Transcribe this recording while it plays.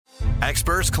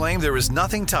Experts claim there is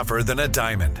nothing tougher than a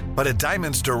diamond. But at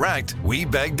Diamonds Direct, we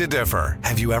beg to differ.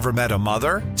 Have you ever met a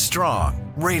mother?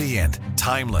 Strong, radiant,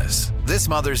 timeless. This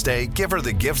Mother's Day, give her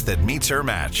the gift that meets her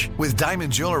match. With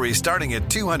diamond jewelry starting at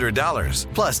 $200.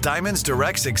 Plus Diamonds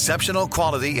Direct's exceptional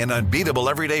quality and unbeatable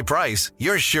everyday price,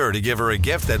 you're sure to give her a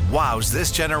gift that wows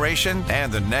this generation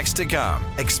and the next to come.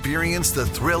 Experience the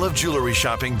thrill of jewelry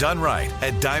shopping done right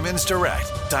at Diamonds Direct.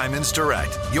 Diamonds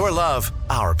Direct. Your love,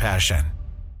 our passion.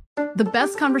 The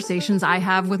best conversations I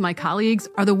have with my colleagues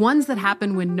are the ones that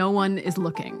happen when no one is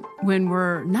looking, when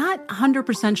we're not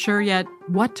 100% sure yet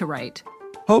what to write.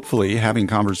 Hopefully, having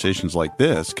conversations like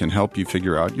this can help you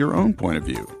figure out your own point of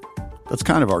view. That's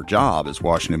kind of our job as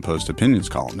Washington Post opinions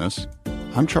columnists.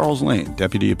 I'm Charles Lane,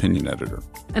 Deputy Opinion Editor.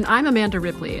 And I'm Amanda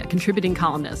Ripley, a contributing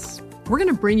columnist. We're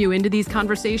going to bring you into these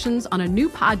conversations on a new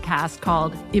podcast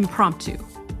called Impromptu.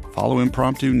 Follow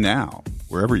Impromptu now,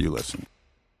 wherever you listen.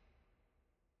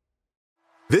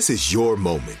 This is your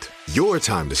moment, your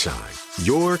time to shine,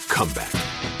 your comeback.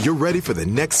 You're ready for the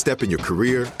next step in your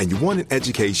career, and you want an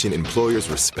education employers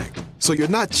respect. So you're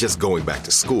not just going back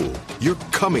to school, you're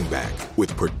coming back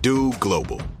with Purdue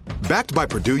Global. Backed by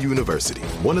Purdue University,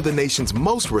 one of the nation's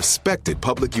most respected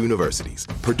public universities,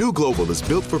 Purdue Global is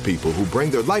built for people who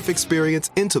bring their life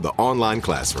experience into the online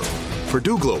classroom.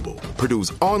 Purdue Global,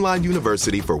 Purdue's online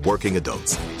university for working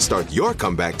adults. Start your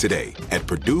comeback today at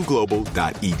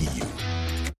purdueglobal.edu.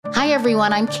 Hi,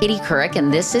 everyone. I'm Katie Couric,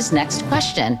 and this is Next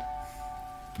Question.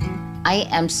 I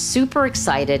am super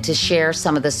excited to share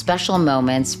some of the special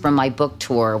moments from my book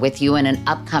tour with you in an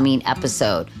upcoming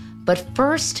episode. But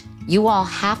first, you all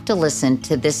have to listen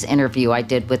to this interview I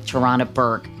did with Tarana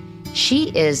Burke.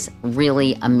 She is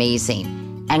really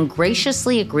amazing and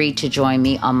graciously agreed to join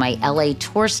me on my LA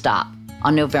tour stop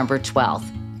on November 12th.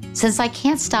 Since I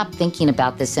can't stop thinking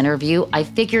about this interview, I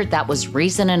figured that was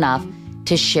reason enough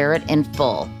to share it in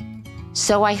full.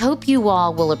 So I hope you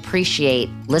all will appreciate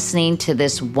listening to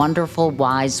this wonderful,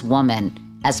 wise woman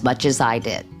as much as I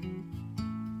did.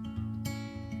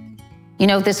 You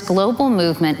know, this global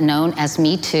movement known as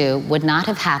Me Too would not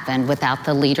have happened without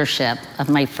the leadership of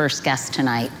my first guest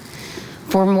tonight.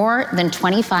 For more than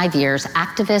 25 years,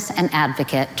 activist and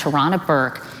advocate Tarana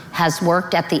Burke has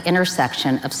worked at the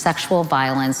intersection of sexual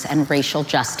violence and racial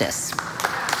justice.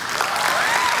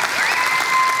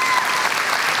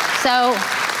 So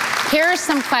here are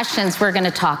some questions we're going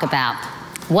to talk about.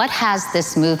 What has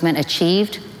this movement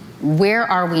achieved? Where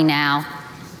are we now?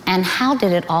 And how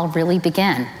did it all really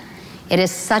begin? It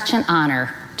is such an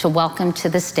honor to welcome to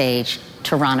the stage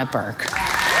Tarana Burke.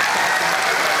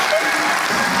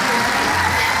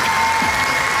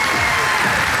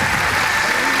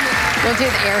 We'll do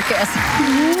the air kiss.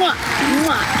 Mwah,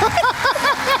 mwah.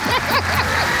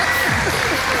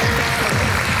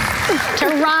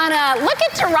 Tarana, look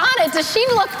at Tarana. Does she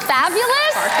look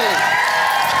fabulous?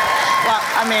 Well,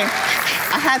 I mean,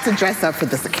 I had to dress up for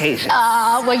this occasion.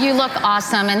 Well, you look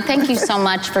awesome, and thank you so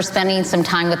much for spending some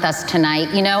time with us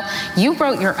tonight. You know, you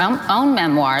wrote your own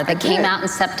memoir that came out in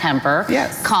September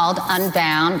called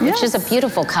Unbound, which is a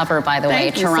beautiful cover, by the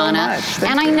way, Tarana.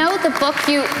 And I know the book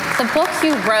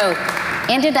you wrote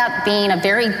ended up being a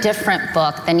very different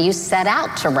book than you set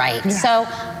out to write. Yeah. So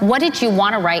what did you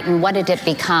want to write, and what did it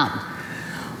become?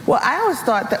 Well, I always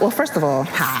thought that, well, first of all,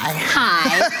 hi.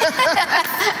 Hi.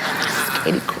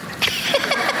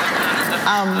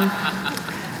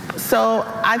 So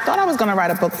I thought I was going to write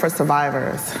a book for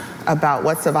survivors about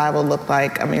what survival looked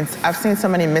like. I mean, I've seen so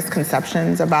many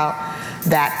misconceptions about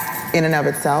that in and of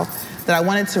itself that I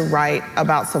wanted to write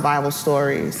about survival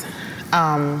stories.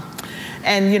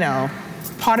 And, you know,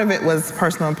 part of it was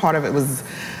personal and part of it was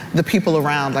the people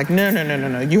around, like,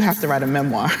 no, you have to write a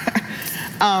memoir.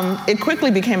 It quickly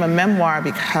became a memoir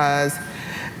because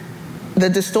the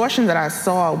distortion that I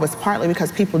saw was partly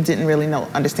because people didn't really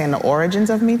understand the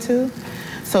origins of Me Too.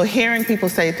 So hearing people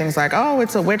say things like, oh,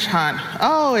 it's a witch hunt.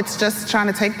 Oh, it's just trying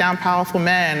to take down powerful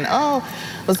men. Oh,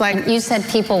 it was like... You said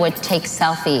people would take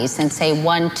selfies and say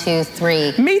 1, 2,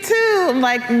 3. Me too. I'm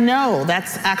like, no,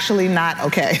 that's actually not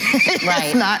okay.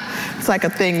 Right. It's like a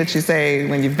thing that you say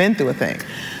when you've been through a thing.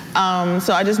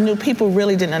 So I just knew people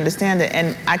really didn't understand it,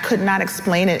 and I could not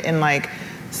explain it in like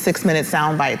 6-minute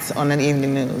sound bites on an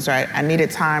evening news, right? I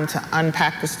needed time to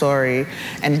unpack the story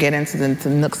and get into the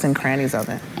nooks and crannies of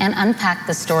it. And unpack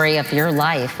the story of your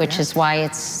life, which is why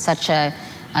it's such an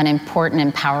important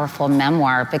and powerful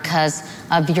memoir, because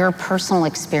of your personal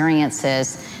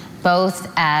experiences,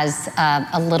 both as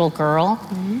a little girl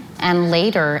and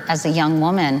later as a young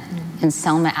woman in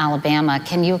Selma, Alabama.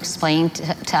 Can you explain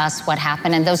to us what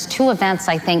happened? And those two events,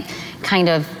 I think, kind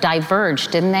of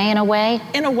diverged, didn't they, in a way?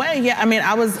 In a way, yeah. I mean,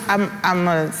 I'm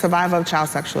a survivor of child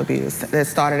sexual abuse that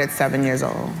started at 7 years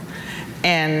old.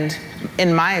 And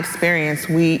in my experience,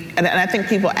 and I think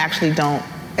people actually don't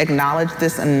acknowledge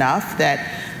this enough, that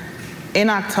in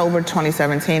October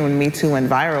 2017, when Me Too went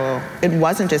viral, it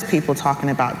wasn't just people talking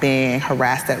about being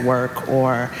harassed at work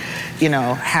or,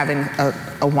 having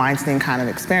a Weinstein kind of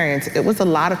experience. It was a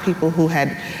lot of people who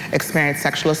had experienced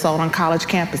sexual assault on college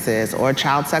campuses or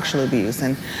child sexual abuse.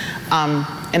 And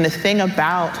the thing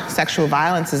about sexual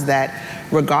violence is that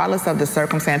regardless of the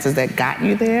circumstances that got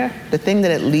you there, the thing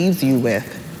that it leaves you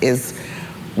with is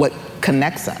what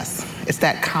connects us. It's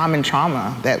that common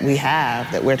trauma that we have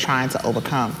that we're trying to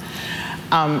overcome.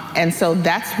 And so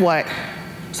that's what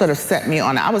sort of set me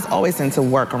on. I was always into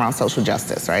work around social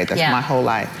justice, right? That's my whole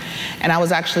life. And I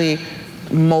was actually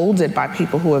molded by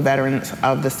people who were veterans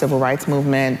of the civil rights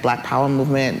movement, Black Power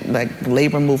movement, like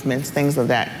labor movements, things of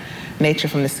that nature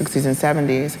from the 60s and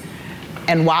 70s.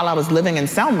 And while I was living in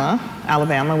Selma,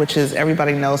 Alabama, which is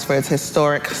everybody knows for its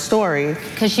historic story.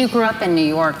 Because you grew up in New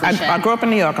York. I grew up in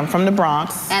New York. I'm from the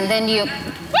Bronx. And then you...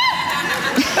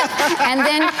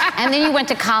 and then you went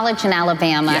to college in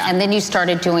Alabama, and then you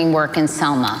started doing work in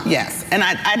Selma. Yes, and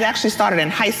I'd actually started in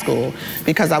high school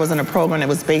because I was in a program that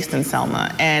was based in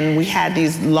Selma, and we had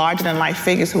these larger-than-life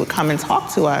figures who would come and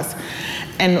talk to us.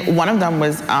 And one of them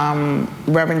was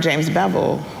Reverend James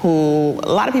Bevel, who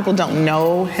a lot of people don't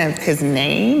know his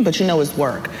name, but you know his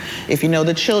work. If you know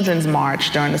the Children's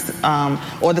March during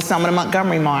or the Selma to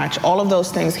Montgomery March, all of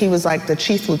those things, he was like the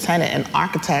chief lieutenant and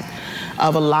architect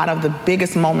of a lot of the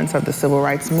biggest moments of the civil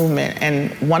rights movement,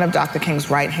 and one of Dr. King's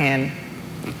right-hand,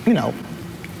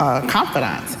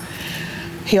 confidants.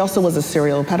 He also was a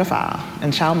serial pedophile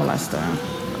and child molester.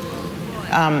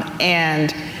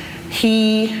 And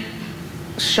he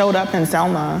showed up in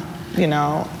Selma,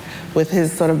 with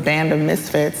his sort of band of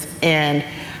misfits, and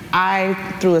I,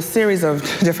 through a series of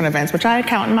different events, which I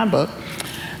account in my book,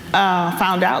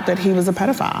 found out that he was a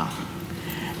pedophile.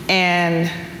 And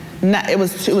it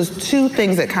was two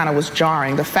things that kind of was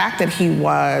jarring. The fact that he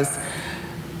was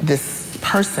this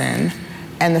person,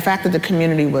 and the fact that the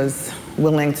community was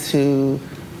willing to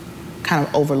kind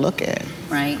of overlook it.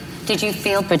 Right. Did you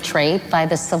feel betrayed by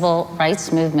the civil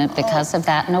rights movement because of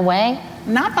that in a way?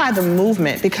 Not by the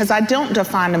movement, because I don't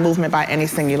define the movement by any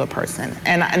singular person.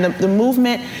 And the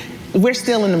movement, we're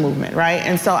still in the movement, right?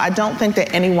 And so I don't think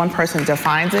that any one person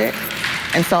defines it.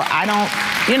 And so I don't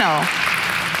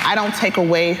even take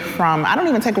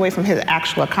away from his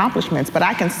actual accomplishments, but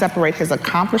I can separate his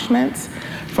accomplishments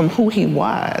from who he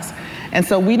was. And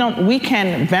so we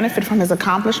can benefit from his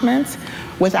accomplishments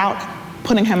without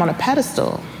putting him on a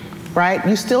pedestal, right?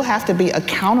 You still have to be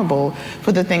accountable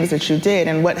for the things that you did.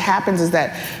 And what happens is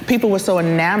that people were so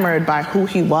enamored by who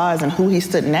he was and who he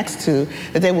stood next to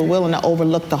that they were willing to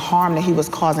overlook the harm that he was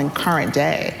causing current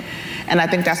day. And I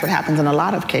think that's what happens in a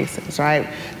lot of cases, right?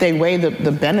 They weigh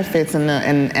the benefits and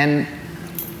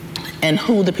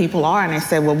who the people are, and they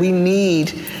say, well, we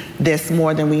need this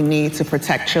more than we need to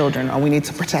protect children, or we need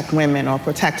to protect women, or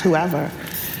protect whoever.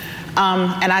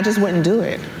 And I just wouldn't do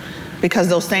it, because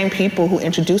those same people who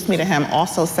introduced me to him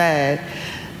also said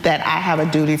that I have a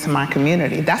duty to my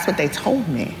community. That's what they told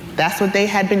me. That's what they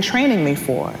had been training me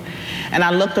for. And I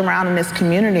looked around in this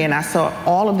community and I saw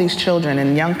all of these children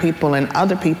and young people and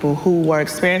other people who were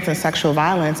experiencing sexual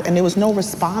violence, and there was no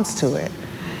response to it.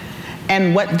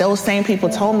 And what those same people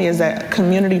told me is that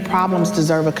community problems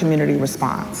deserve a community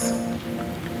response.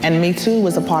 And Me Too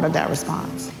was a part of that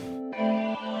response.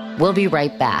 We'll be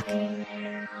right back.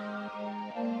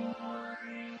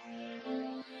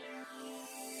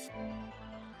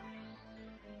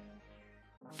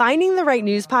 Finding the right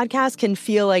news podcast can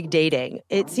feel like dating.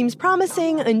 It seems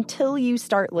promising until you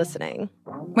start listening.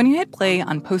 When you hit play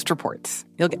on Post Reports,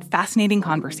 you'll get fascinating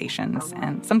conversations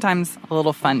and sometimes a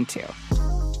little fun, too.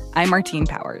 I'm Martine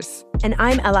Powers. And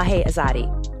I'm Elahe Azadi.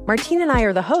 Martine and I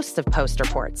are the hosts of Post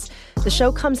Reports. The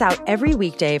show comes out every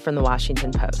weekday from The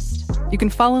Washington Post. You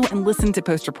can follow and listen to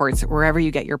Post Reports wherever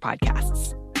you get your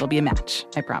podcasts. It'll be a match,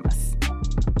 I promise.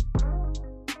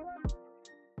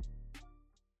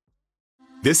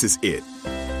 This is it.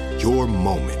 Your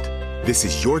moment. This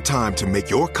is your time to make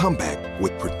your comeback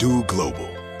with Purdue Global.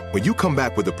 When you come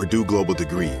back with a Purdue Global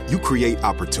degree, you create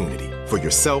opportunity for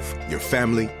yourself, your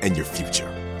family, and your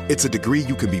future. It's a degree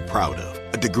you can be proud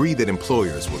of, a degree that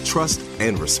employers will trust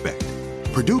and respect.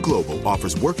 Purdue Global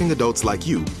offers working adults like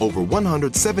you over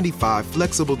 175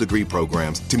 flexible degree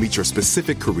programs to meet your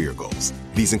specific career goals.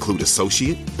 These include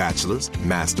associate, bachelor's,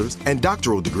 master's, and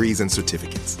doctoral degrees and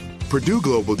certificates. Purdue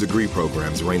Global degree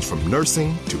programs range from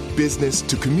nursing to business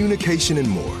to communication and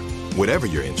more. Whatever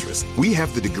your interest, we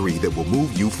have the degree that will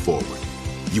move you forward.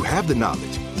 You have the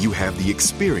knowledge, you have the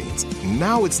experience.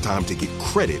 Now it's time to get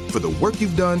credit for the work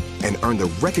you've done and earn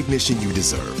the recognition you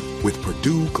deserve with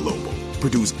Purdue Global,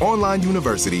 Purdue's online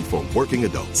university for working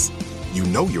adults. You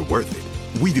know you're worth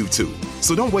it. We do too.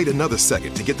 So don't wait another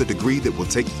second to get the degree that will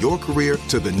take your career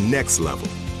to the next level.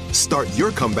 Start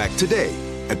your comeback today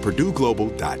at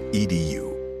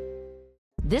purdueglobal.edu.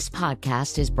 This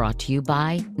podcast is brought to you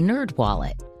by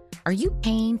NerdWallet. Are you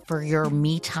paying for your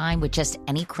me time with just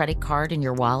any credit card in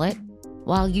your wallet?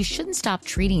 While you shouldn't stop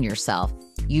treating yourself,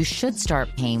 you should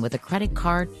start paying with a credit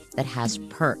card that has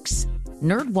perks.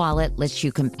 NerdWallet lets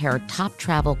you compare top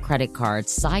travel credit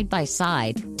cards side by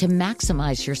side to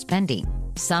maximize your spending.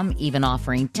 Some even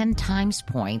offering 10 times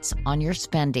points on your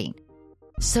spending.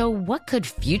 So what could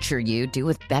future you do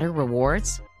with better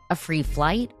rewards? A free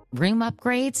flight? Room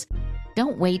upgrades?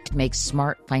 Don't wait to make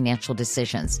smart financial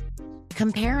decisions.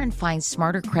 Compare and find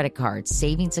smarter credit cards,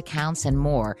 savings accounts, and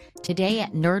more today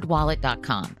at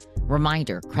nerdwallet.com.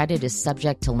 Reminder, credit is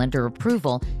subject to lender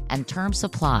approval and terms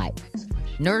apply.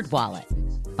 NerdWallet.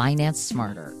 Finance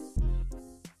smarter.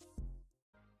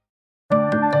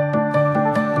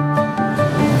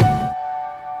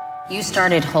 You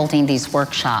started holding these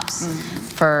workshops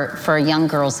for young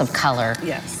girls of color.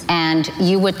 Yes. And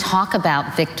you would talk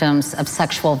about victims of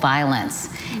sexual violence.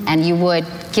 And you would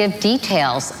give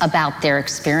details about their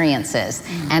experiences.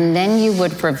 And then you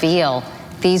would reveal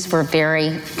these were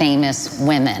very famous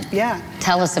women. Yeah.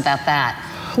 Tell us about that.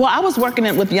 Well, I was working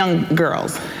with young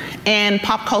girls, and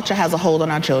pop culture has a hold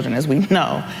on our children, as we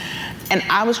know. And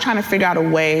I was trying to figure out a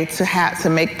way to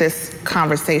make this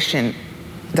conversation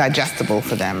digestible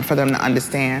for them to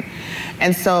understand.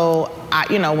 And so,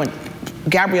 when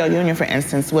Gabrielle Union, for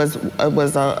instance, was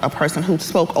a person who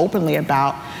spoke openly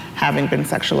about having been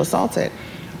sexually assaulted.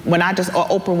 Or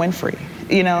Oprah Winfrey,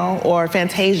 or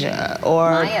Fantasia,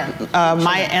 or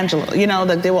Maya Angelou.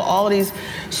 That there were all these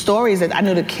stories that I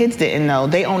knew the kids didn't know.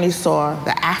 They only saw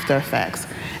the after effects.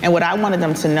 And what I wanted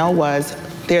them to know was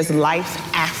there's life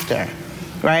after,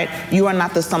 right? You are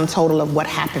not the sum total of what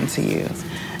happened to you.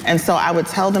 And so I would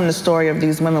tell them the story of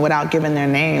these women without giving their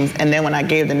names. And then when I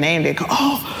gave the name, they'd go,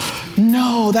 oh,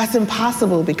 no, that's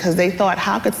impossible, because they thought,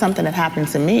 how could something that happened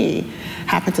to me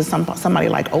happen to somebody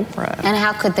like Oprah? And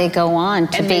how could they go on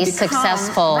to be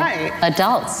successful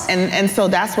adults? And so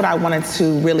that's what I wanted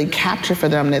to really capture for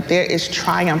them, that there is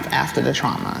triumph after the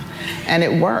trauma. And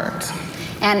it worked.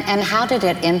 And how did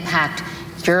it impact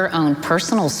your own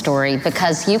personal story?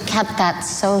 Because you kept that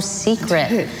so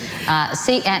secret.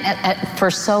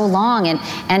 For so long,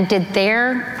 and did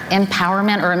their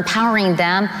empowerment or empowering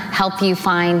them help you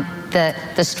find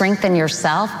the strength in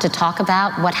yourself to talk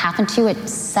about what happened to you at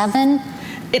 7?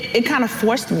 It kind of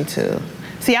forced me to.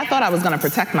 See, I thought I was going to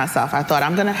protect myself. I thought,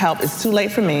 I'm going to help. It's too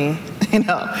late for me. I'm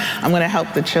going to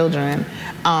help the children.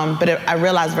 But I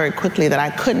realized very quickly that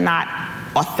I could not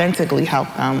authentically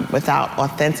help them without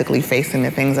authentically facing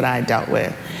the things that I dealt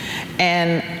with.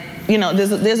 And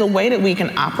there's a way that we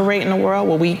can operate in the world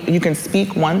where you can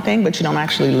speak one thing, but you don't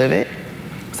actually live it.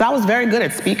 So I was very good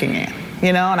at speaking it,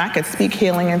 and I could speak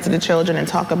healing into the children and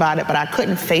talk about it, but I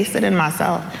couldn't face it in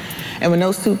myself. And when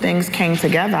those two things came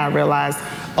together, I realized,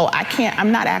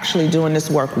 I'm not actually doing this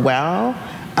work well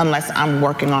unless I'm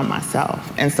working on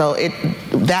myself. And so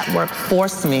that work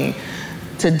forced me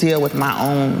to deal with my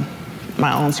own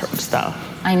sort of stuff.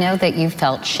 I know that you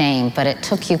felt shame, but it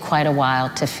took you quite a while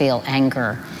to feel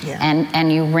anger. Yeah.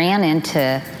 And you ran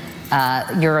into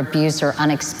your abuser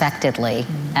unexpectedly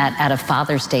at a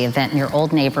Father's Day event in your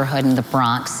old neighborhood in the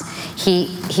Bronx.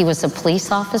 He was a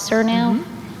police officer now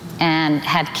and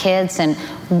had kids. And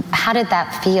how did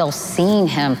that feel, seeing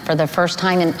him for the first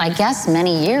time in, I guess,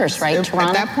 many years, right, Toronto?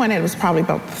 At that point, it was probably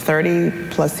about 30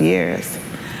 plus years.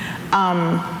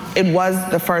 It was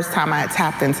the first time I had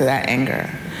tapped into that anger.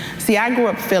 See, I grew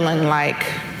up feeling like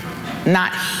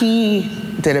not he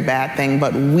did a bad thing,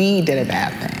 but we did a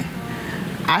bad thing.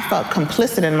 I felt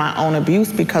complicit in my own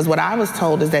abuse because what I was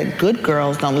told is that good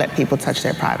girls don't let people touch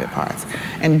their private parts.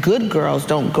 And good girls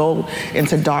don't go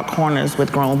into dark corners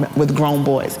with grown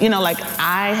boys.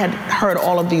 I had heard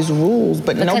all of these rules,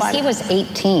 but because nobody... He was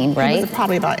 18, right? He was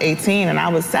probably about 18, and I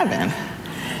was 7.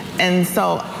 And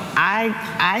so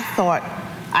I thought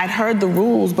I'd heard the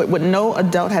rules, but what no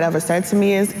adult had ever said to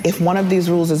me is, if one of these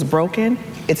rules is broken,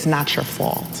 it's not your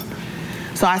fault.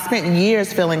 So I spent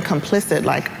years feeling complicit,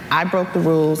 like I broke the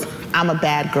rules, I'm a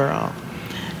bad girl.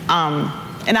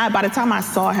 And by the time I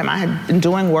saw him, I had been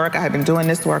doing work, I had been doing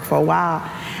this work for a while,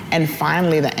 and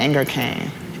finally the anger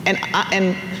came. And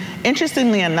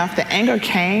Interestingly enough, the anger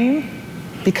came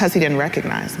because he didn't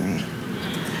recognize me,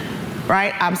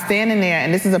 right? I'm standing there,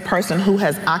 and this is a person who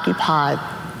has occupied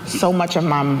so much of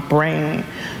my brain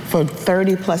for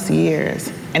 30 plus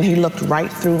years, and he looked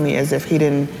right through me as if he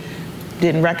didn't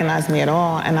recognize me at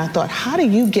all. And I thought, how do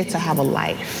you get to have a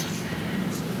life?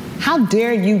 How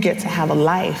dare you get to have a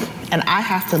life, and I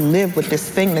have to live with this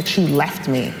thing that you left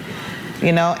me,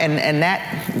 you know? And that,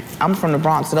 I'm from the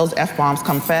Bronx, so those F-bombs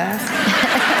come fast.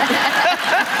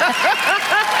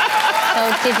 So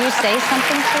did you say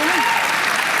something to him?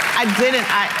 I didn't.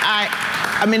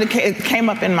 I mean, it came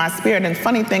up in my spirit. And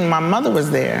funny thing, my mother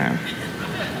was there,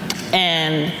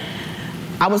 and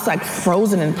I was like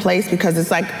frozen in place because it's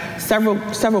like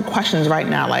several questions right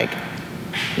now. Like,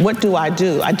 what do? I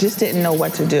just didn't know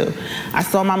what to do. I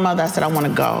saw my mother. I said, I want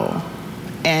to go.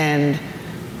 And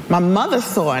my mother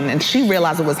saw it, and she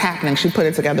realized what was happening. She put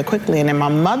it together quickly. And then my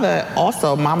mother,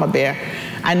 also Mama Bear,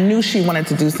 I knew she wanted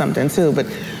to do something too. But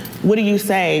what do you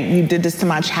say? You did this to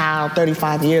my child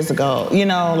 35 years ago. You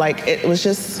know, like it was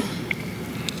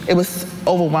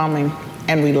overwhelming,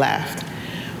 and we left.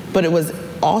 But it was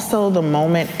also the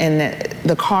moment in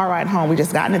the car ride home. We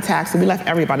just got in a taxi. We left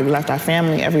everybody. We left our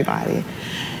family, everybody.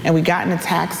 And we got in a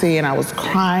taxi, and I was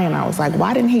crying. I was like,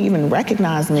 why didn't he even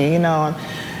recognize me, you know?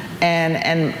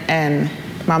 And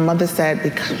my mother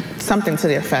said something to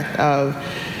the effect of,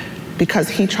 because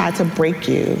he tried to break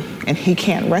you, and he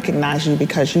can't recognize you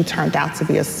because you turned out to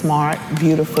be a smart,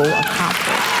 beautiful,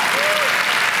 accomplished,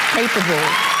 capable,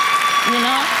 you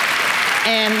know?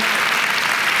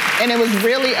 And it was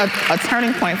really a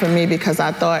turning point for me, because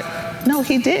I thought, no,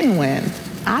 he didn't win.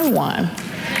 I won,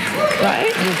 right?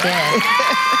 You did.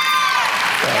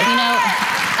 You know,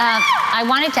 I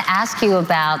wanted to ask you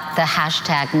about the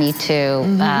hashtag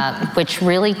 #MeToo, which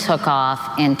really took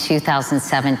off in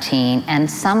 2017, and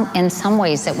in some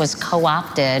ways it was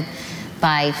co-opted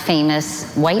by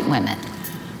famous white women.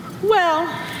 Well,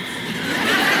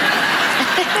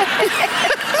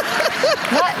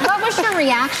 what was your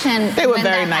reaction? They were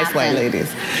very nice white ladies.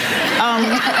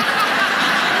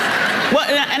 Well,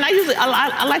 and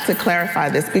I like to clarify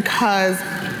this, because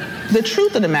the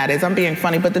truth of the matter is, I'm being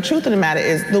funny, but the truth of the matter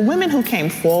is the women who came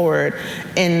forward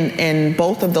in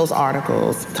both of those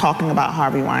articles talking about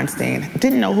Harvey Weinstein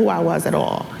didn't know who I was at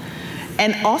all.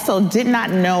 And also did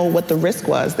not know what the risk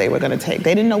was they were going to take.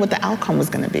 They didn't know what the outcome was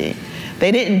going to be.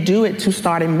 They didn't do it to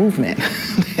start a movement.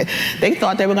 They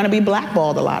thought they were going to be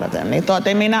blackballed, a lot of them. They thought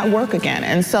they may not work again.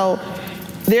 And so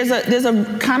there's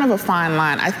a kind of a fine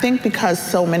line. I think because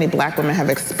so many black women have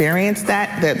experienced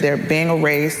that they're being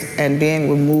erased and being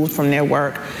removed from their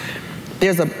work,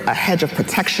 there's a hedge of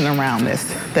protection around this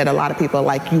that a lot of people are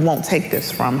like, you won't take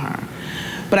this from her.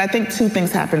 But I think two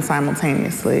things happened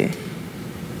simultaneously.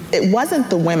 It wasn't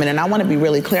the women, and I want to be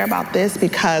really clear about this,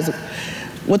 because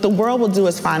what the world will do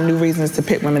is find new reasons to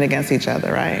pit women against each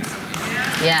other, right?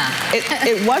 Yeah.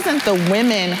 It wasn't the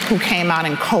women who came out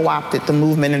and co-opted the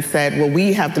movement and said, well,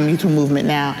 we have the Me Too movement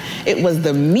now. It was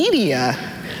the media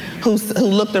who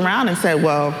looked around and said,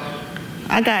 well,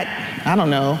 I got, I don't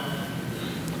know,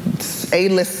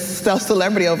 A-list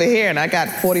celebrity over here, and I got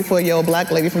 44-year-old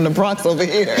black lady from the Bronx over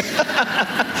here.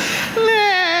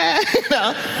 Nah, you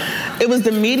know. It was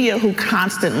the media who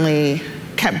constantly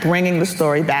kept bringing the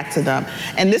story back to them.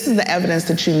 And this is the evidence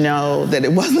that you know that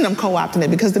it wasn't them co-opting it,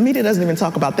 because the media doesn't even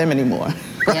talk about them anymore,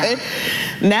 right?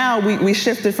 Yeah. Now we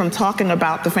shifted from talking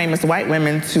about the famous white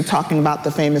women to talking about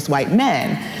the famous white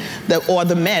men, or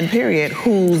the men, period,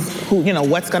 who, you know,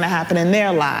 what's gonna happen in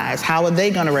their lives? How are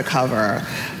they gonna recover?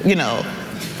 You know,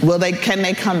 can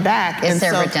they come back? Is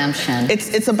there redemption?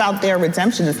 It's about their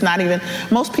redemption. It's not even,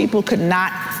 most people could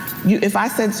not, if I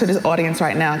said to this audience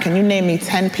right now, can you name me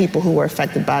 10 people who were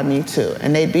affected by Me Too?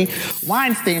 And they'd be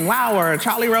Weinstein, Lauer,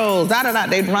 Charlie Rose, da-da-da,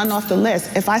 they'd run off the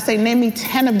list. If I say, name me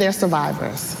 10 of their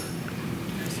survivors,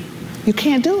 you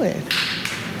can't do it,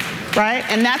 right?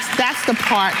 And that's the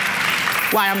part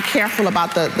why I'm careful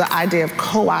about the idea of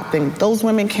co-opting. Those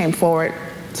women came forward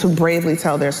to bravely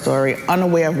tell their story,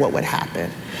 unaware of what would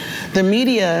happen. The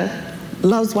media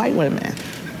loves white women.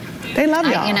 They love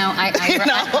y'all. I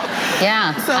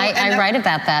write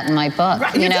about that in my book.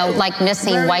 Right, you know, like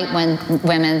missing white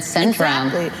women syndrome.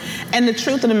 Exactly. And the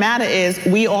truth of the matter is,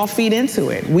 we all feed into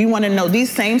it. We want to know, these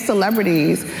same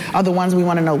celebrities are the ones we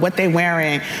want to know what they're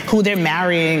wearing, who they're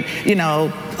marrying, you know,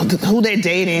 who they're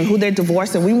dating, who they're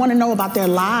divorcing. We want to know about their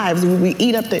lives. We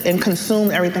eat up and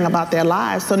consume everything about their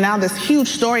lives. So now this huge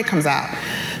story comes out,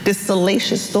 this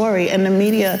salacious story, and the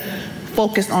media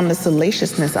focused on the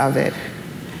salaciousness of it.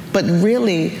 But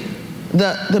really,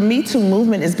 the Me Too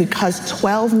movement is because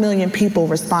 12 million people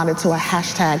responded to a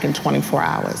hashtag in 24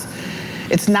 hours.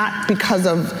 It's not because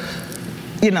of,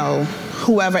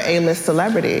 whoever A-list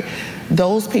celebrity.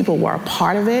 Those people were a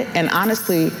part of it, and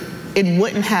honestly, it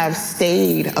wouldn't have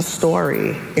stayed a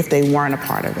story if they weren't a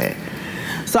part of it.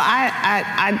 So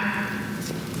I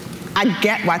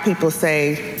get why people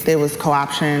say there was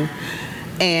co-option,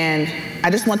 and I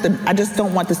just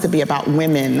don't want this to be about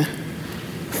women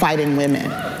fighting women,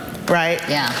 right?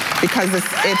 Yeah. Because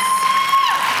it's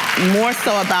more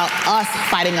so about us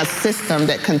fighting a system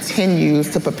that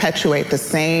continues to perpetuate the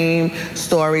same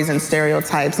stories and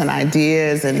stereotypes and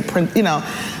ideas and,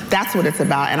 that's what it's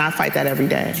about, and I fight that every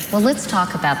day. Well, let's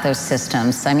talk about those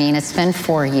systems. I mean, it's been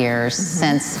 4 years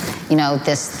since,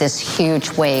 this huge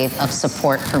wave of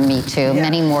support for Me Too,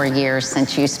 many more years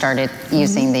since you started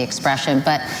using the expression,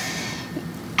 but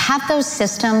have those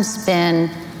systems been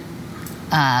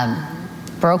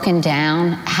broken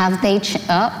down? Have they?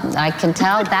 I can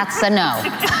tell that's a no.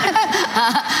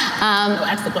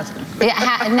 Ask the question.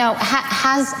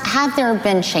 Have there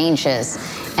been changes?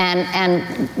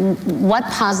 And what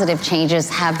positive changes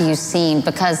have you seen?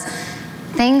 Because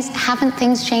haven't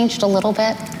things changed a little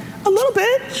bit? A little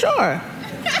bit, sure.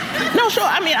 No, sure.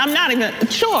 I mean, I'm not even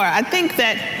sure. I think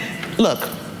that, look,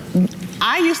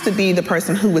 I used to be the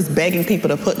person who was begging people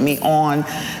to put me on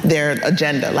their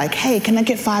agenda. Like, hey, can I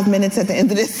get 5 minutes at the end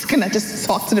of this? Can I just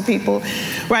talk to the people,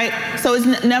 right? So it's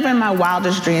never in my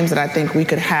wildest dreams that I think we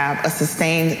could have a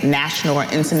sustained national or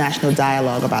international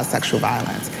dialogue about sexual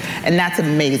violence. And that's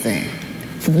amazing.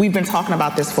 We've been talking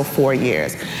about this for 4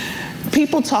 years.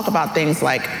 People talk about things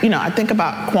like, I think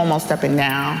about Cuomo stepping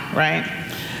down, right?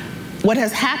 What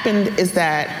has happened is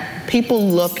that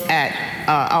people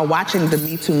are watching the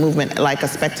Me Too movement like a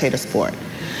spectator sport.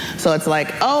 So it's like,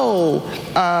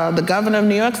 the governor of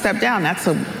New York stepped down. That's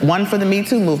one for the Me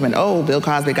Too movement. Oh, Bill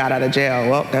Cosby got out of jail.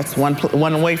 Well, that's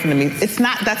one away from the Me Too.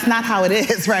 That's not how it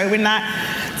is, right? We're not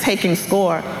taking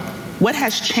score. What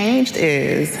has changed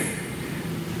is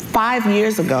 5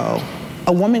 years ago,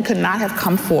 a woman could not have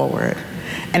come forward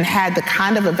and had the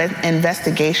kind of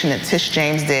investigation that Tish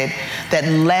James did that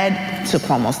led to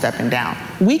Cuomo stepping down.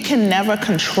 We can never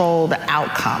control the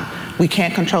outcome. We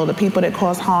can't control the people that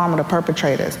cause harm or the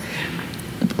perpetrators.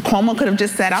 Cuomo could have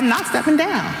just said, I'm not stepping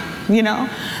down,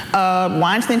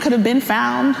 Weinstein could have been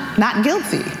found not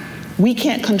guilty. We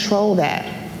can't control that.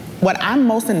 What I'm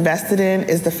most invested in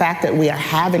is the fact that we are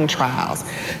having trials,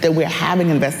 that we're having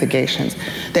investigations,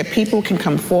 that people can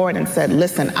come forward and say,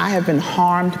 listen, I have been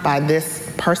harmed by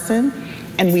this person,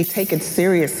 and we take it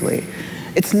seriously.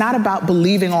 It's not about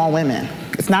believing all women.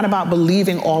 It's not about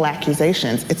believing all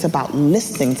accusations. It's about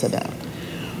listening to them.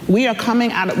 We are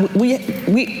coming out of, we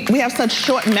have such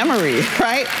short memory,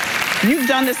 right? You've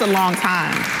done this a long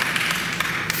time.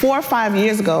 4 or 5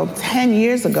 years ago, 10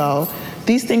 years ago,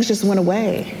 these things just went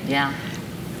away. Yeah.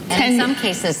 And in some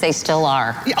cases, they still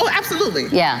are. Oh, absolutely.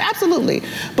 Yeah. Absolutely.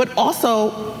 But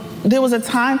also, there was a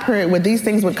time period where these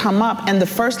things would come up, and the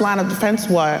first line of defense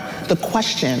were the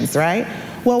questions, right?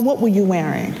 Well, what were you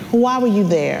wearing? Why were you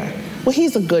there? Well,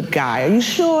 he's a good guy. Are you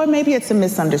sure? Maybe it's a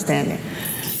misunderstanding.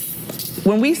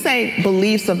 When we say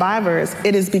believe survivors,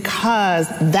 it is because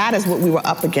that is what we were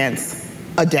up against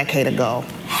a decade ago,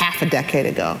 half a decade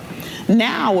ago.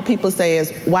 Now what people say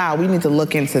is, wow, we need to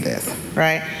look into this,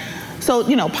 right? So,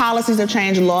 policies have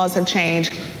changed, laws have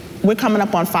changed. We're coming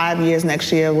up on 5 years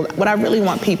next year. What I really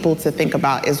want people to think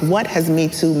about is what has Me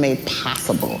Too made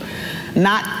possible,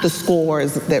 not the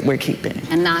scores that we're keeping.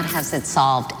 And not has it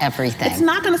solved everything. It's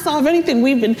not going to solve anything.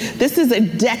 This is a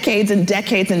decades and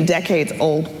decades and decades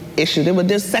old issue.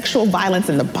 There's sexual violence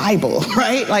in the Bible,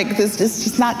 right? Like, this is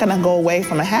just not going to go away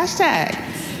from a hashtag.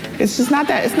 It's just not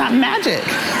that. It's not magic,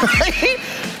 right?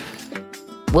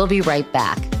 We'll be right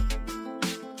back.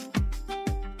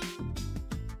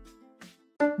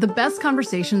 The best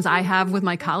conversations I have with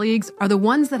my colleagues are the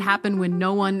ones that happen when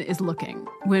no one is looking,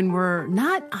 when we're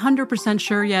not 100%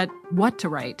 sure yet what to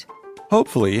write.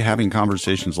 Hopefully, having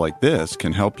conversations like this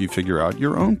can help you figure out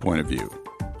your own point of view.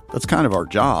 That's kind of our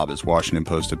job as Washington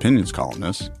Post opinions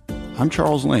columnists. I'm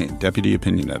Charles Lane, Deputy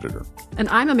Opinion Editor. And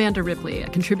I'm Amanda Ripley, a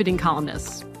contributing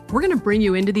columnist. We're going to bring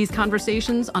you into these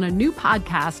conversations on a new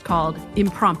podcast called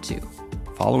Impromptu.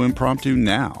 Follow Impromptu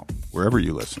now, wherever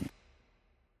you listen.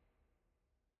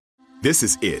 This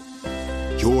is it.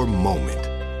 Your moment.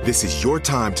 This is your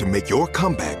time to make your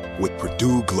comeback with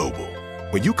Purdue Global.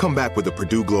 When you come back with a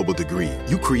Purdue Global degree,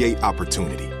 you create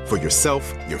opportunity for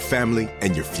yourself, your family,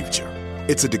 and your future.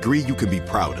 It's a degree you can be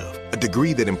proud of, a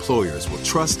degree that employers will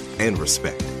trust and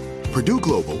respect. Purdue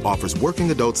Global offers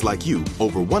working adults like you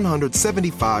over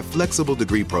 175 flexible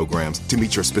degree programs to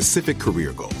meet your specific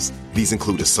career goals. These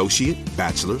include associate,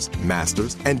 bachelor's,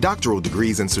 master's, and doctoral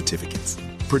degrees and certificates.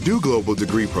 Purdue Global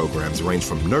degree programs range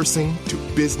from nursing to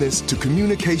business to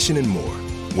communication and more.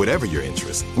 Whatever your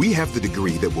interest, we have the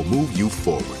degree that will move you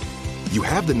forward. You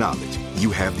have the knowledge,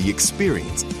 you have the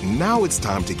experience. Now it's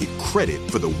time to get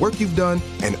credit for the work you've done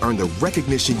and earn the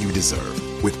recognition you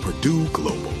deserve with Purdue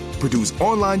Global, Purdue's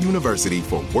online university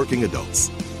for working adults.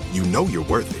 You know you're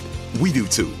worth it. We do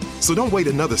too. So don't wait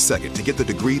another second to get the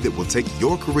degree that will take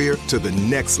your career to the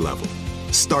next level.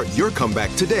 Start your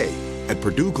comeback today at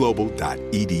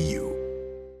purdueglobal.edu.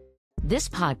 This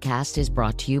podcast is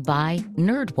brought to you by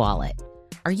NerdWallet.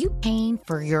 Are you paying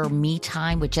for your me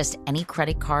time with just any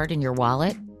credit card in your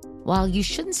wallet? While you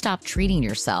shouldn't stop treating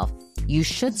yourself, you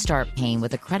should start paying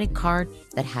with a credit card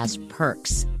that has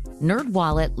perks.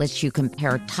 NerdWallet lets you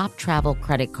compare top travel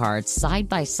credit cards side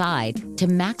by side to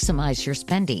maximize your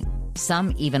spending.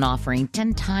 Some even offering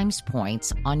 10 times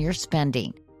points on your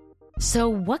spending. So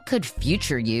what could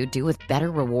future you do with better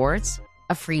rewards?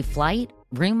 A free flight?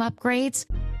 Room upgrades?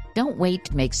 Don't wait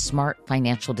to make smart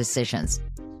financial decisions.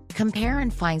 Compare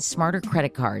and find smarter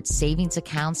credit cards, savings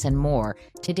accounts, and more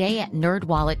today at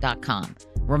nerdwallet.com.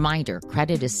 Reminder,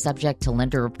 credit is subject to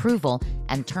lender approval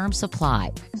and terms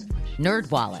apply.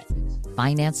 NerdWallet.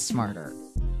 Finance smarter.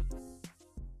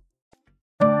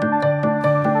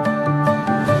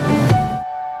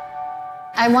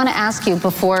 I want to ask you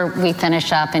before we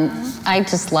finish up, and I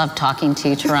just love talking to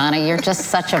you, Tarana. You're just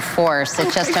such a force.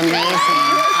 It's just amazing,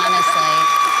 honestly.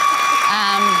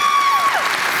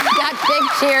 Got big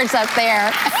cheers up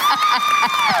there.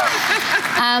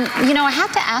 I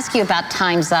have to ask you about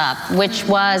Time's Up, which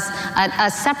was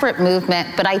a separate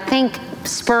movement, but I think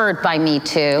spurred by Me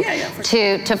Too,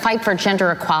 to fight for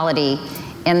gender equality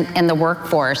in the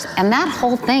workforce. And that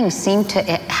whole thing seemed to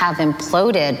have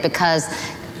imploded because,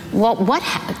 well, what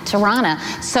happened, Tarana?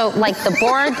 So, like, the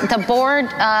board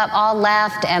all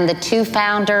left, and the two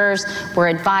founders were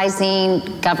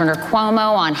advising Governor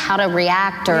Cuomo on how to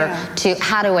react or to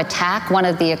how to attack one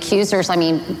of the accusers. I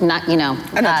mean, not to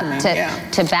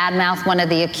badmouth one of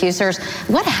the accusers.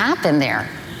 What happened there?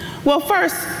 Well,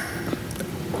 first,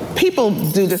 people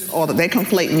do this all they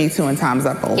conflate Me Too and Time's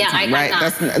Up all the time,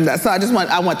 right? So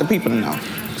I want the people to know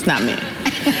it's not me.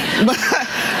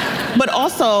 But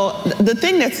also, the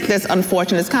thing that's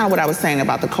unfortunate is kind of what I was saying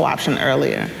about the co-option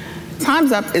earlier.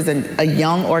 Time's Up is a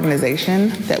young organization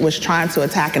that was trying to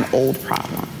attack an old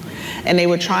problem. And they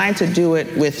were trying to do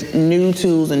it with new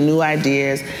tools and new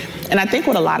ideas. And I think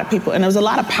what a lot of people, and there was a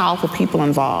lot of powerful people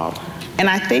involved. And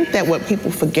I think that what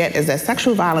people forget is that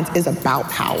sexual violence is about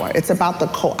power. It's about the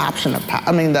co-option of power.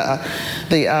 I mean, the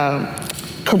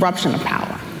corruption of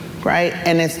power, right?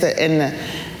 And it's the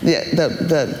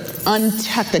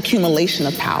unchecked accumulation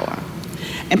of power.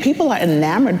 And people are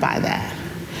enamored by that.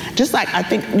 Just like, I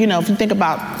think, if you think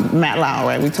about Matt Lauer,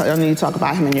 right? You talk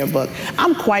about him in your book.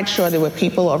 I'm quite sure there were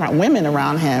women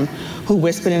around him who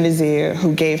whispered in his ear,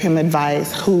 who gave him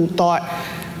advice, who thought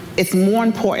it's more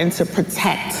important to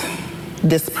protect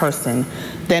this person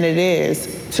than it is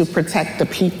to protect the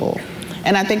people.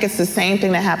 And I think it's the same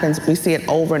thing that happens. We see it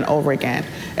over and over again.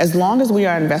 As long as we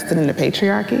are invested in the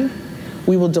patriarchy,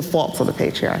 we will default to the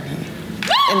patriarchy.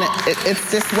 And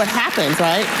it's just what happens,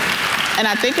 right? And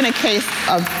I think in the case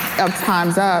of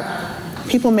Time's Up,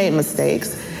 people made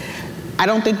mistakes. I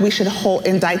don't think we should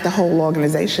indict the whole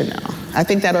organization now. I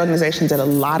think that organization did a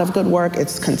lot of good work.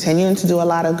 It's continuing to do a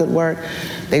lot of good work.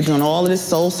 They've done all of this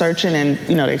soul searching and,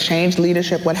 they changed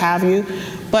leadership, what have you.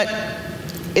 But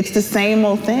it's the same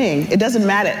old thing. It doesn't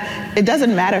matter. It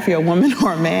doesn't matter if you're a woman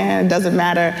or a man. It doesn't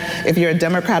matter if you're a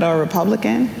Democrat or a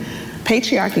Republican.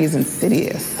 Patriarchy is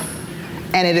insidious.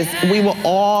 And we were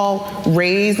all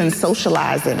raised and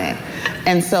socialized in it.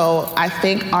 And so I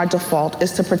think our default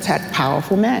is to protect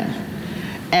powerful men.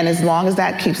 And as long as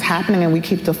that keeps happening and we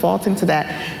keep defaulting to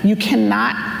that, you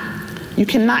cannot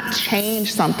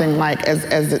change something like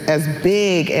as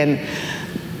big and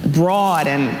broad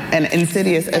and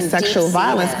insidious as sexual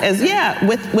violence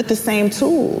with the same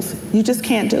tools. You just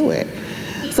can't do it.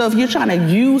 So if you're trying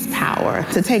to use power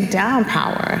to take down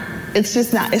power, it's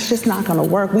just not going to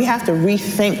work. We have to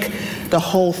rethink the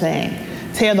whole thing,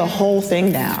 tear the whole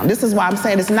thing down. This is why I'm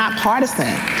saying it's not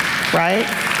partisan, right?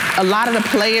 A lot of the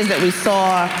players that we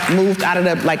saw moved out of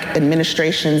the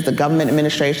administrations, the government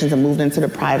administrations, and moved into the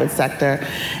private sector.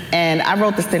 And I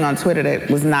wrote this thing on Twitter that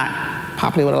was not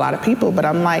popular with a lot of people, but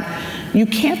I'm like, you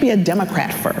can't be a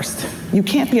Democrat first. You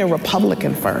can't be a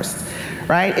Republican first,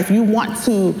 right? If you want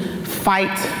to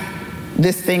fight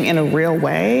this thing in a real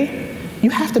way, you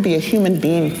have to be a human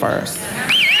being first,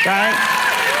 right?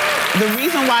 The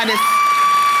reason why this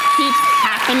keeps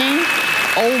happening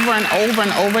over and over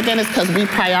and over again is because we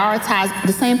prioritize,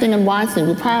 the same thing in Weinstein,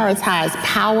 we prioritize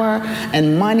power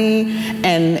and money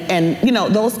and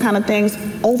those kind of things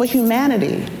over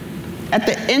humanity. At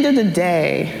the end of the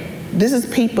day, this is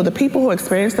the people who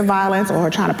experience the violence or who are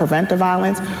trying to prevent the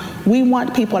violence. We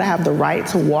want people to have the right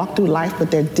to walk through life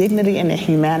with their dignity and their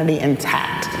humanity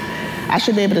intact. I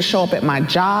should be able to show up at my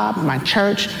job, my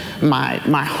church,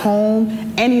 my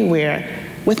home, anywhere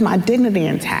with my dignity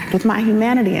intact, with my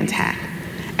humanity intact.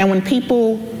 And when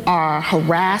people are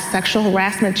harassed, sexual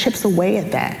harassment chips away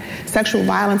at that. Sexual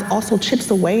violence also chips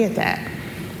away at that.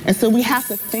 And so we have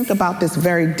to think about this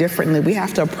very differently. We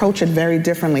have to approach it very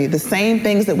differently. The same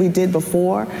things that we did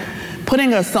before,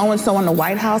 putting a so-and-so in the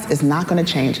White House is not going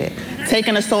to change it.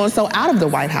 Taking a so-and-so out of the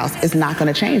White House is not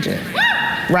going to change it,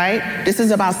 right? This is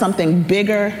about something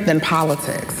bigger than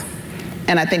politics.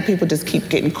 And I think people just keep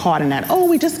getting caught in that,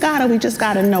 we just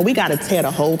gotta. No, we gotta tear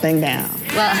the whole thing down.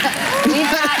 Well,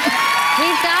 we've got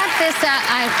this,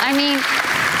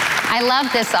 I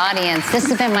love this audience. This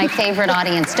has been my favorite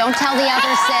audience. Don't tell the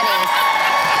other cities.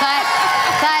 But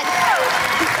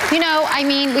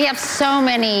we have so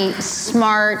many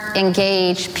smart,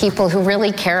 engaged people who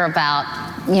really care about,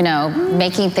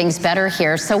 making things better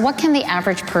here. So what can the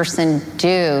average person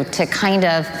do to kind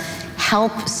of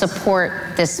help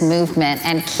support this movement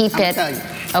and keep it? I'll tell you.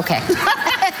 Okay.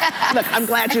 Look, I'm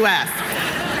glad you asked.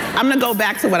 I'm gonna go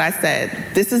back to what I said.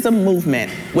 This is a movement.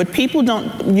 What people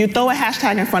you throw a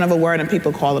hashtag in front of a word and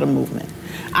people call it a movement.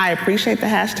 I appreciate the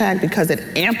hashtag because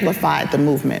it amplified the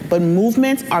movement. But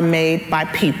movements are made by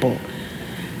people,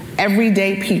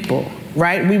 everyday people,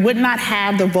 right? We would not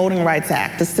have the Voting Rights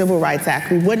Act, the Civil Rights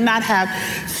Act. We would not have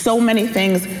so many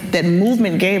things that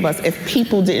movement gave us if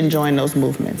people didn't join those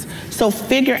movements. So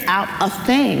figure out a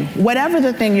thing, whatever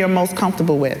the thing you're most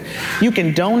comfortable with. You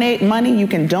can donate money, you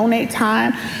can donate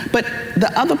time, but the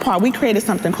other part, we created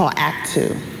something called Act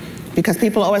Two, because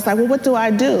people are always like, well, what do I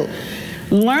do?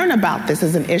 Learn about this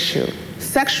as an issue.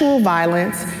 Sexual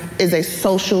violence is a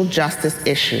social justice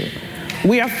issue.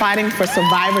 We are fighting for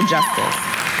survivor justice.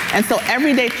 And so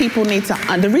everyday people need to,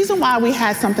 the reason why we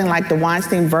had something like the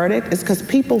Weinstein verdict is because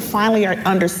people finally are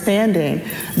understanding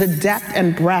the depth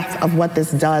and breadth of what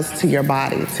this does to your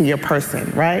body, to your person,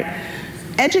 right?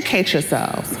 Educate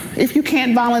yourselves. If you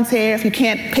can't volunteer, if you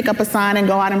can't pick up a sign and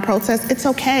go out and protest, it's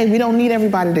okay. We don't need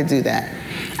everybody to do that.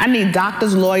 I need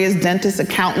doctors, lawyers, dentists,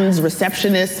 accountants,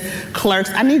 receptionists, clerks.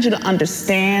 I need you to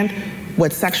understand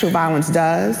what sexual violence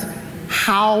does,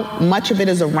 how much of it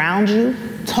is around you.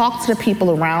 Talk to the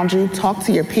people around you, talk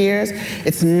to your peers.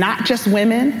 It's not just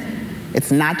women,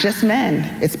 it's not just men,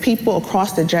 it's people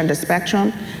across the gender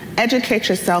spectrum. Educate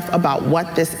yourself about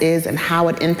what this is and how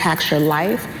it impacts your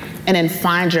life, and then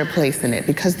find your place in it,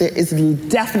 because there is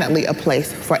definitely a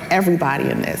place for everybody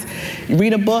in this. You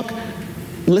read a book,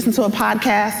 listen to a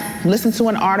podcast, listen to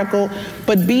an article,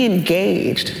 but be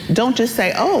engaged. Don't just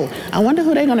say, I wonder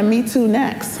who they're gonna Me Too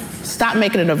next. Stop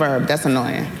making it a verb, that's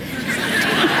annoying.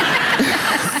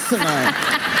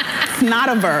 It's not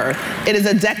a verb. It is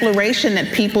a declaration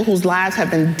that people whose lives have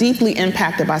been deeply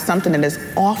impacted by something that is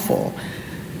awful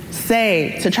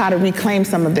say to try to reclaim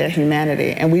some of their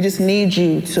humanity. And we just need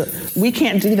you we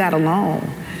can't do that alone.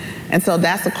 And so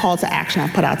that's a call to action I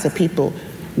put out to people.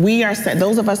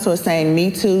 Those of us who are saying Me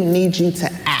Too need you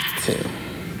to act too.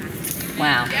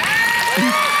 Wow.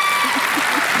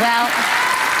 Well,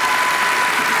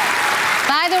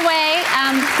 by the way,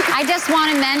 I just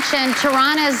want to mention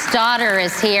Tarana's daughter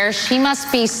is here. She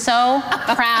must be so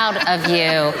proud of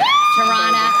you,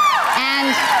 Tarana.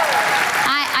 And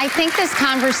I think this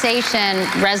conversation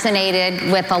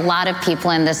resonated with a lot of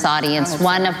people in this audience.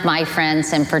 One of my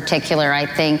friends in particular, I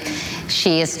think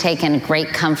she has taken great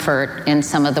comfort in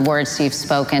some of the words you've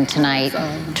spoken tonight.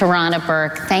 Tarana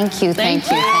Burke, thank you. Thank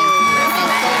you.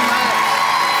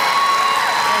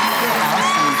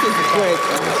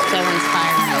 So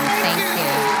inspiring. Thank you.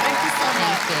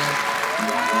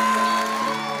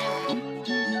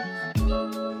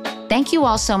 Thank you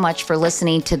all so much for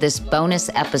listening to this bonus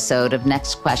episode of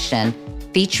Next Question,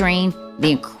 featuring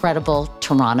the incredible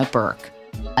Tarana Burke.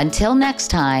 Until next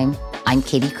time, I'm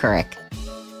Katie Couric.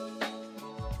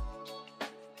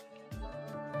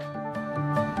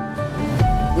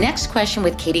 Next Question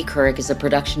with Katie Couric is a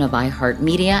production of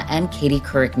iHeartMedia and Katie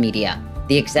Couric Media.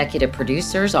 The executive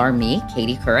producers are me,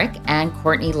 Katie Couric, and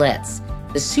Courtney Litz.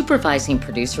 The supervising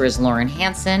producer is Lauren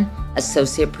Hansen.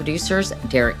 Associate producers,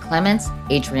 Derek Clements,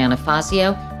 Adriana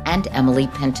Fazio, and Emily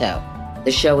Pinto.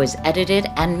 The show is edited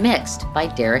and mixed by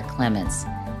Derek Clements.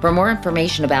 For more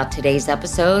information about today's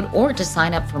episode or to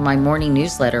sign up for my morning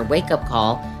newsletter, Wake Up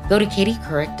Call, go to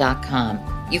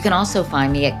katiecouric.com. You can also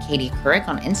find me at Katie Couric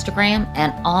on Instagram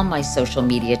and all my social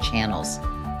media channels.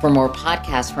 For more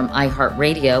podcasts from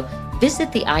iHeartRadio,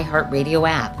 visit the iHeartRadio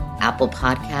app, Apple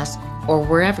Podcasts, or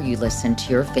wherever you listen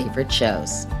to your favorite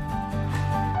shows.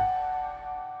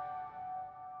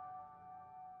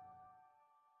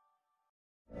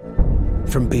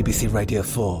 From BBC Radio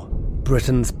 4,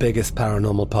 Britain's biggest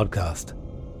paranormal podcast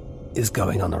is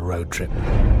going on a road trip.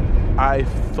 I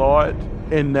thought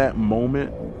in that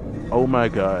moment, oh my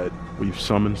God, we've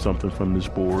summoned something from this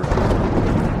board.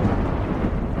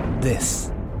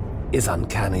 This is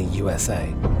Uncanny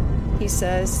USA. He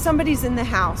says, somebody's in the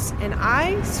house, and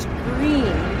I screamed.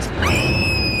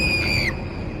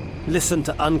 Listen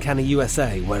to Uncanny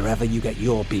USA wherever you get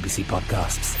your BBC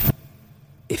podcasts,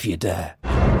 if you dare.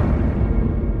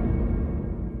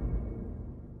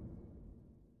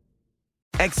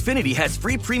 Xfinity has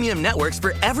free premium networks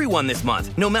for everyone this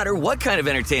month, no matter what kind of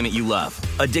entertainment you love.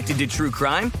 Addicted to true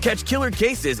crime? Catch killer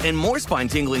cases and more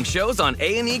spine-tingling shows on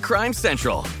A&E Crime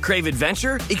Central. Crave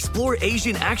adventure? Explore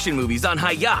Asian action movies on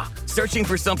Hi-YAH. Searching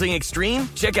for something extreme?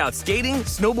 Check out skating,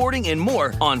 snowboarding, and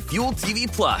more on Fuel TV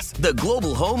Plus, the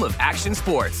global home of action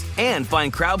sports. And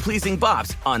find crowd-pleasing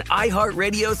bops on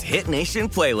iHeartRadio's Hit Nation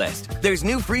playlist. There's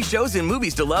new free shows and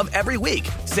movies to love every week.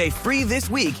 Say free this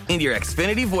week in your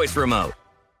Xfinity voice remote.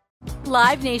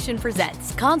 Live Nation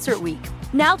presents Concert Week.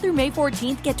 Now through May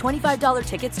 14th, get $25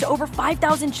 tickets to over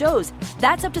 5,000 shows.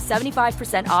 That's up to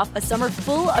 75% off a summer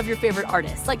full of your favorite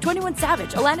artists like 21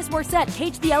 Savage, Alanis Morissette,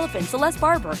 Cage the Elephant, Celeste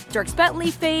Barber, Dierks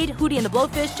Bentley, Fade, Hootie and the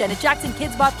Blowfish, Janet Jackson,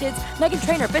 Kidz Bop Kids, Meghan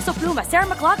Trainor, Peso Pluma, Sarah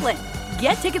McLachlan.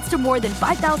 Get tickets to more than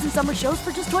 5,000 summer shows for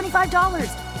just $25.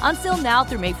 Until now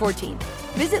through May 14th.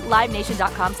 Visit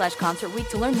LiveNation.com/Concert Week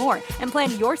to learn more and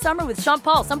plan your summer with Sean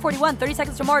Paul, Sum 41, 30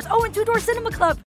 Seconds to Mars, and Two Door Cinema Club.